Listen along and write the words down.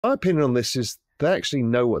My opinion on this is they actually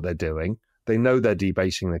know what they're doing. They know they're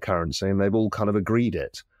debasing the currency, and they've all kind of agreed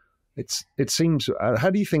it. It seems. How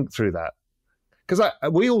do you think through that? Because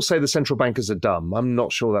we all say the central bankers are dumb. I'm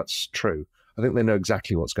not sure that's true. I think they know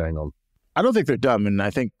exactly what's going on. I don't think they're dumb, and I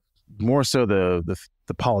think more so the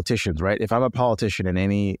politicians, right? If I'm a politician in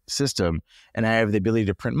any system and I have the ability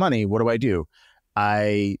to print money, what do?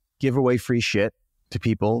 I give away free shit to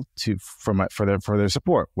people for their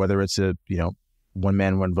support, whether it's a one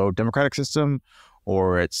man one vote democratic system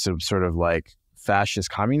or it's some sort of like fascist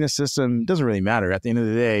communist system. It doesn't really matter. At the end of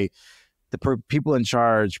the day, the people in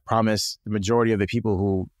charge promise the majority of the people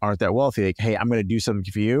who aren't that wealthy, like, hey, I'm going to do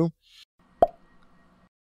something for you.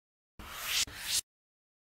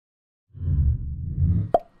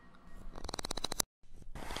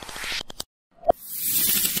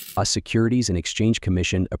 A Securities and Exchange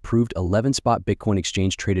Commission approved 11 spot Bitcoin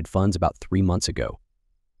exchange-traded funds about 3 months ago.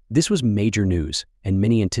 This was major news, and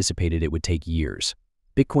many anticipated it would take years.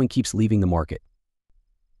 Bitcoin keeps leaving the market.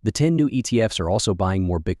 The 10 new ETFs are also buying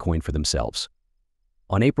more Bitcoin for themselves.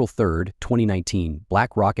 On April 3, 2019,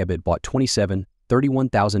 BlackRock bought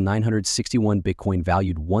 31,961 Bitcoin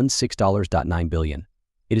valued $16.9 billion.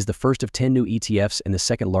 It is the first of 10 new ETFs and the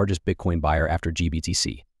second largest Bitcoin buyer after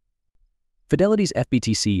GBTC. Fidelity's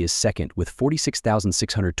FBTC is second with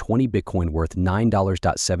 46,620 Bitcoin worth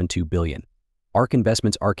 $9.72 billion. ARK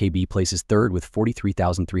Investments RKB places third with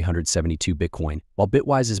 43,372 Bitcoin, while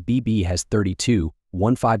Bitwise's BB has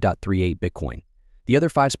 32,15.38 Bitcoin. The other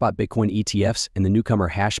 5-spot Bitcoin ETFs and the newcomer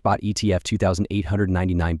HashSpot ETF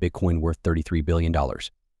 2,899 Bitcoin worth $33 billion.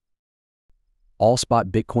 All spot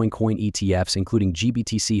Bitcoin coin ETFs, including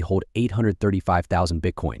GBTC, hold 835,000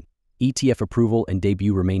 Bitcoin. ETF approval and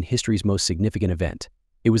debut remain history's most significant event.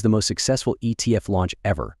 It was the most successful ETF launch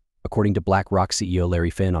ever, according to BlackRock CEO Larry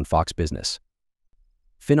Finn on Fox Business.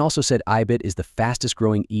 Finn also said IBIT is the fastest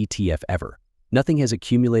growing ETF ever. Nothing has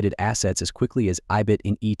accumulated assets as quickly as IBIT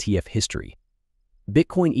in ETF history.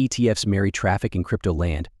 Bitcoin ETFs marry traffic in crypto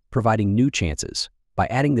land, providing new chances. By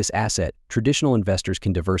adding this asset, traditional investors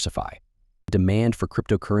can diversify. Demand for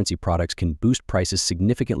cryptocurrency products can boost prices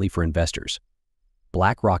significantly for investors.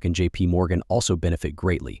 BlackRock and JP Morgan also benefit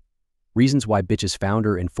greatly. Reasons why Bitch's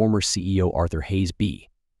founder and former CEO Arthur Hayes B.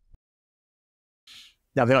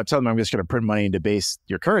 Now, they don't tell them I'm just going to print money and debase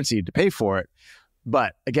your currency to pay for it.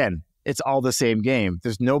 But again, it's all the same game.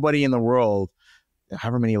 There's nobody in the world,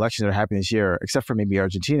 however many elections are happening this year, except for maybe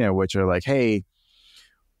Argentina, which are like, hey,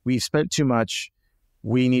 we've spent too much.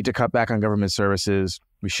 We need to cut back on government services.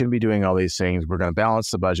 We shouldn't be doing all these things. We're going to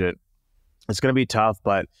balance the budget. It's going to be tough,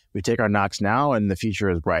 but we take our knocks now and the future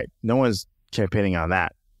is bright. No one's campaigning on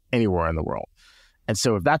that anywhere in the world. And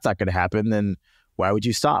so if that's not going to happen, then why would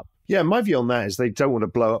you stop? Yeah, my view on that is they don't want to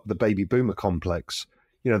blow up the baby boomer complex.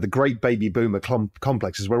 The great baby boomer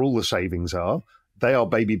complex is where all the savings are. They are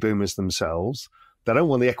baby boomers themselves. They don't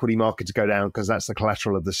want the equity market to go down because that's the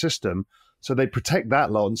collateral of the system. So they protect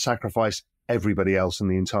that lot and sacrifice everybody else in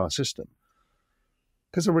the entire system.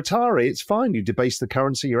 Because a retiree, it's fine. You debase the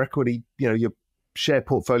currency, your equity, your share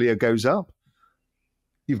portfolio goes up.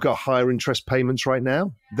 You've got higher interest payments right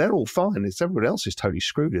now. They're all fine. It's everybody else is totally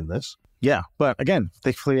screwed in this. Yeah, but again,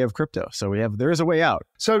 thankfully we have crypto. So there is a way out.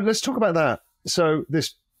 So let's talk about that. So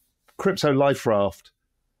this crypto life raft,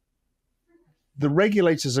 the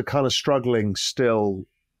regulators are kind of struggling still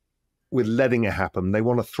with letting it happen. They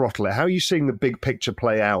want to throttle it. How are you seeing the big picture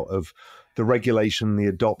play out of the regulation, the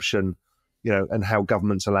adoption, and how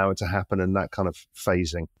governments allow it to happen and that kind of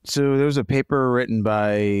phasing? So there was a paper written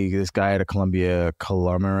by this guy at Columbia,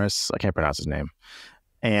 Columbus, I can't pronounce his name.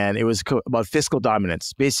 And it was about fiscal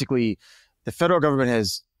dominance. Basically, the federal government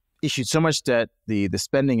has issued so much debt, the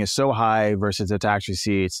spending is so high versus the tax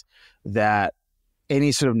receipts that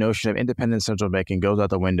any sort of notion of independent central banking goes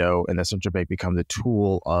out the window and the central bank becomes a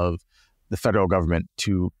tool of the federal government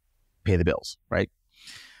to pay the bills, right?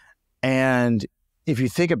 And if you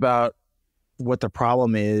think about what the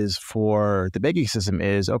problem is for the banking system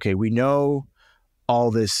is, okay, we know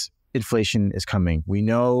all this inflation is coming. We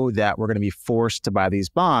know that we're going to be forced to buy these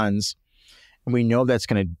bonds, and we know that's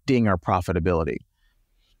going to ding our profitability.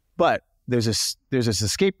 But there's this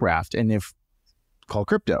escape raft, called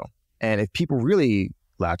crypto. And if people really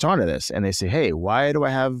latch onto this and they say, hey, why do I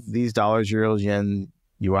have these dollars, euros, yen,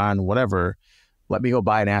 yuan, whatever? Let me go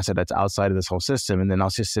buy an asset that's outside of this whole system, and then I'll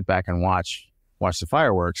just sit back and watch the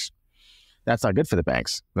fireworks. That's not good for the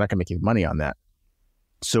banks. They're not going to make any money on that.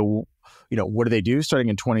 So, what do they do starting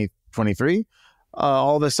in 2023?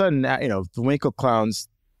 All of a sudden, the Winkle clowns,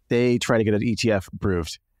 they try to get an ETF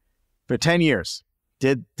approved for 10 years.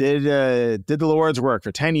 Did the Lord's work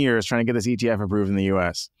for 10 years trying to get this ETF approved in the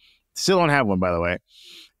U.S. Still don't have one, by the way.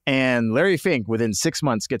 And Larry Fink, within 6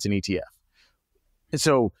 months, gets an ETF. And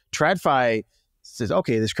so TradFi says,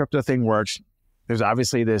 okay, this crypto thing works. There's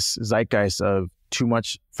obviously this zeitgeist of too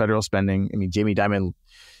much federal spending. I mean, Jamie Dimon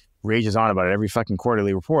rages on about it every fucking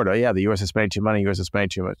quarterly report. Oh yeah, the U.S. is spending too money. U.S. is spending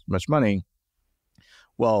too much money.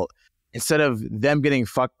 Well, instead of them getting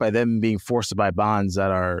fucked by them being forced to buy bonds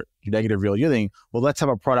that are negative real yielding, well, let's have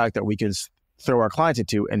a product that we can throw our clients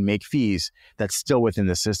into and make fees that's still within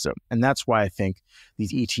the system. And that's why I think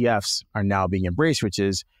these ETFs are now being embraced, which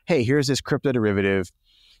is, hey, here's this crypto derivative.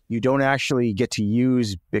 You don't actually get to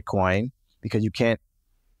use Bitcoin because you can't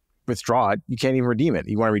withdraw it. You can't even redeem it.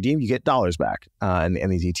 You want to redeem, you get dollars back in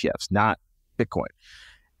these ETFs, not Bitcoin.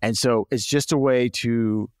 And so it's just a way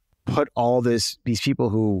to put all these people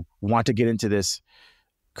who want to get into this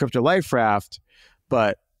crypto life raft,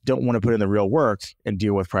 but don't want to put in the real work and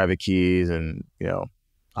deal with private keys and,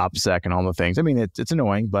 OPSEC and all the things. I mean, it's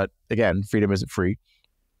annoying, but again, freedom isn't free.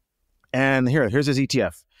 And here's this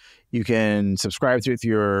ETF. You can subscribe to it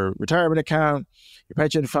through your retirement account, your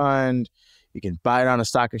pension fund. You can buy it on a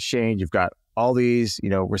stock exchange. You've got all these,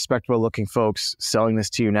 respectable looking folks selling this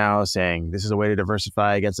to you now, saying this is a way to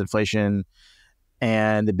diversify against inflation.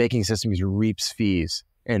 And the banking system reaps fees.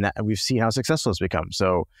 And we've seen how successful it's become.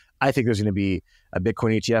 So I think there's going to be a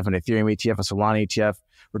Bitcoin ETF, an Ethereum ETF, a Solana ETF.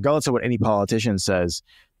 Regardless of what any politician says,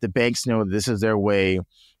 the banks know this is their way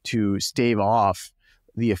to stave off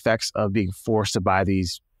the effects of being forced to buy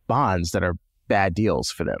these bonds that are bad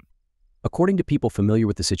deals for them. According to people familiar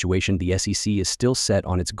with the situation, the SEC is still set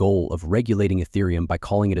on its goal of regulating Ethereum by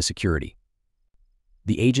calling it a security.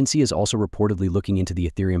 The agency is also reportedly looking into the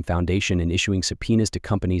Ethereum Foundation and issuing subpoenas to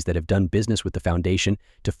companies that have done business with the foundation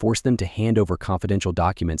to force them to hand over confidential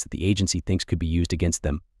documents that the agency thinks could be used against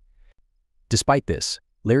them. Despite this,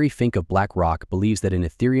 Larry Fink of BlackRock believes that an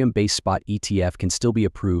Ethereum-based spot ETF can still be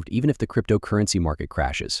approved even if the cryptocurrency market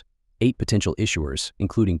crashes. 8 potential issuers,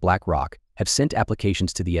 including BlackRock, have sent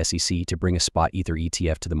applications to the SEC to bring a spot Ether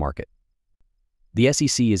ETF to the market. The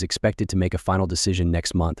SEC is expected to make a final decision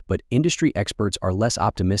next month, but industry experts are less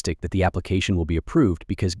optimistic that the application will be approved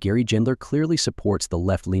because Gary Gendler clearly supports the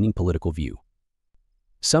left-leaning political view.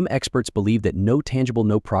 Some experts believe that no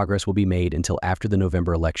progress will be made until after the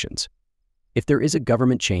November elections. If there is a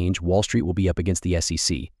government change, Wall Street will be up against the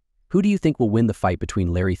SEC. Who do you think will win the fight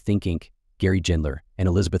between Larry Fink Inc., Gary Gendler, and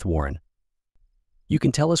Elizabeth Warren? You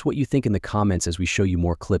can tell us what you think in the comments as we show you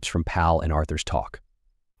more clips from Pal and Arthur's talk.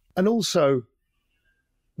 And also,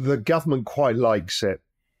 the government quite likes it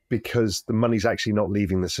because the money's actually not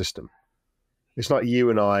leaving the system. It's like you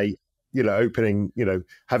and I, opening,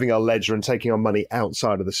 having our ledger and taking our money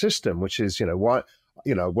outside of the system, which is, why,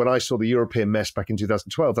 when I saw the European mess back in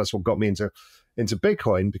 2012, that's what got me into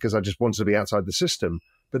Bitcoin, because I just wanted to be outside the system.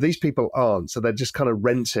 But these people aren't. So they're just kind of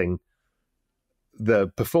renting the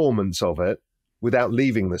performance of it without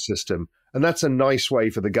leaving the system. And that's a nice way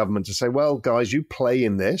for the government to say, well, guys, you play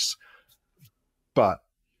in this, but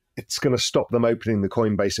it's going to stop them opening the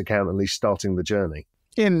Coinbase account, at least starting the journey.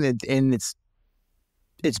 And it's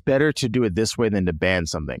better to do it this way than to ban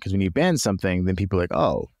something. Because when you ban something, then people are like,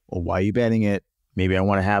 oh, well, why are you banning it? Maybe I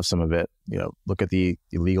want to have some of it. Look at the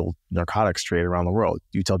illegal narcotics trade around the world.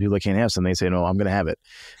 You tell people they can't have something, they say, no, I'm going to have it.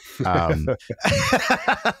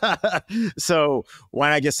 So why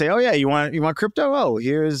not just say, oh yeah, you want crypto? Oh,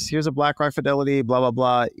 here's a BlackRock Fidelity, blah, blah,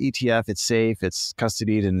 blah, ETF. It's safe. It's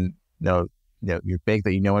custodied and your bank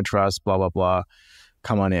that you know and trust, blah, blah, blah.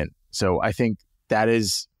 Come on in. So I think that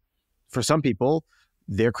is, for some people,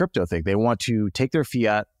 their crypto thing. They want to take their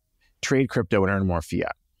fiat, trade crypto, and earn more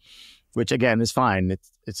fiat, which again is fine.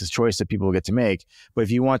 It's a choice that people get to make. But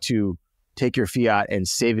if you want to take your fiat and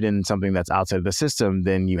save it in something that's outside of the system,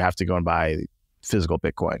 then you have to go and buy physical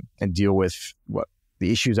Bitcoin and deal with what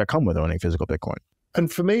the issues that come with owning physical Bitcoin.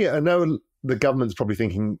 And for me, I know the government's probably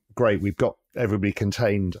thinking, great, we've got everybody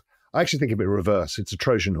contained. I actually think a bit reverse. It's a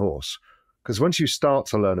Trojan horse. Because once you start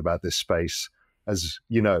to learn about this space, as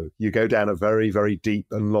you go down a very, very deep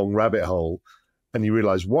and long rabbit hole and you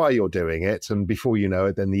realize why you're doing it. And before you know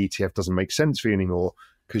it, then the ETF doesn't make sense for you anymore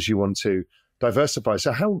because you want to diversify.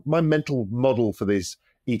 So how my mental model for these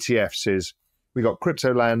ETFs is we got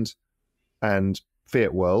crypto land and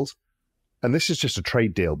fiat world. And this is just a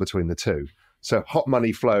trade deal between the two. So hot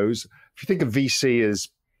money flows. If you think of VC as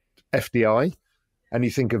FDI and you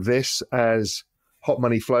think of this as hot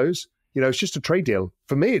money flows, it's just a trade deal.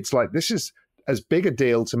 For me, it's like this is as big a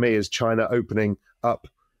deal to me as China opening up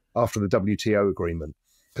after the WTO agreement,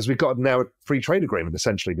 because we've got now a free trade agreement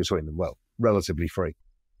essentially between them. Well, relatively free.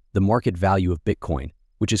 The market value of Bitcoin,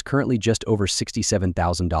 which is currently just over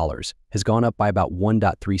 $67,000, has gone up by about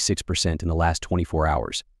 1.36% in the last 24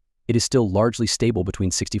 hours. It is still largely stable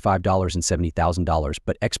between $65 and $70,000,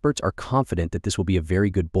 but experts are confident that this will be a very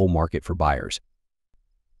good bull market for buyers.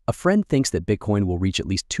 A friend thinks that Bitcoin will reach at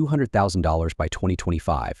least $200,000 by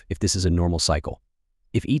 2025 if this is a normal cycle.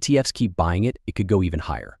 If ETFs keep buying it, it could go even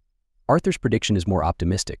higher. Arthur's prediction is more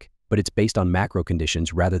optimistic, but it's based on macro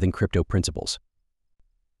conditions rather than crypto principles.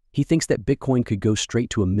 He thinks that Bitcoin could go straight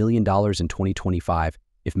to $1 million in 2025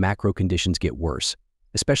 if macro conditions get worse,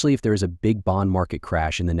 especially if there is a big bond market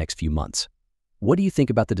crash in the next few months. What do you think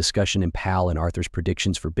about the discussion in Pal and Arthur's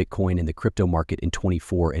predictions for Bitcoin and the crypto market in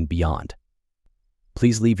 24 and beyond?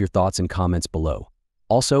 Please leave your thoughts and comments below.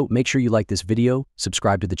 Also, make sure you like this video,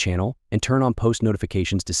 subscribe to the channel, and turn on post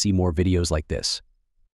notifications to see more videos like this.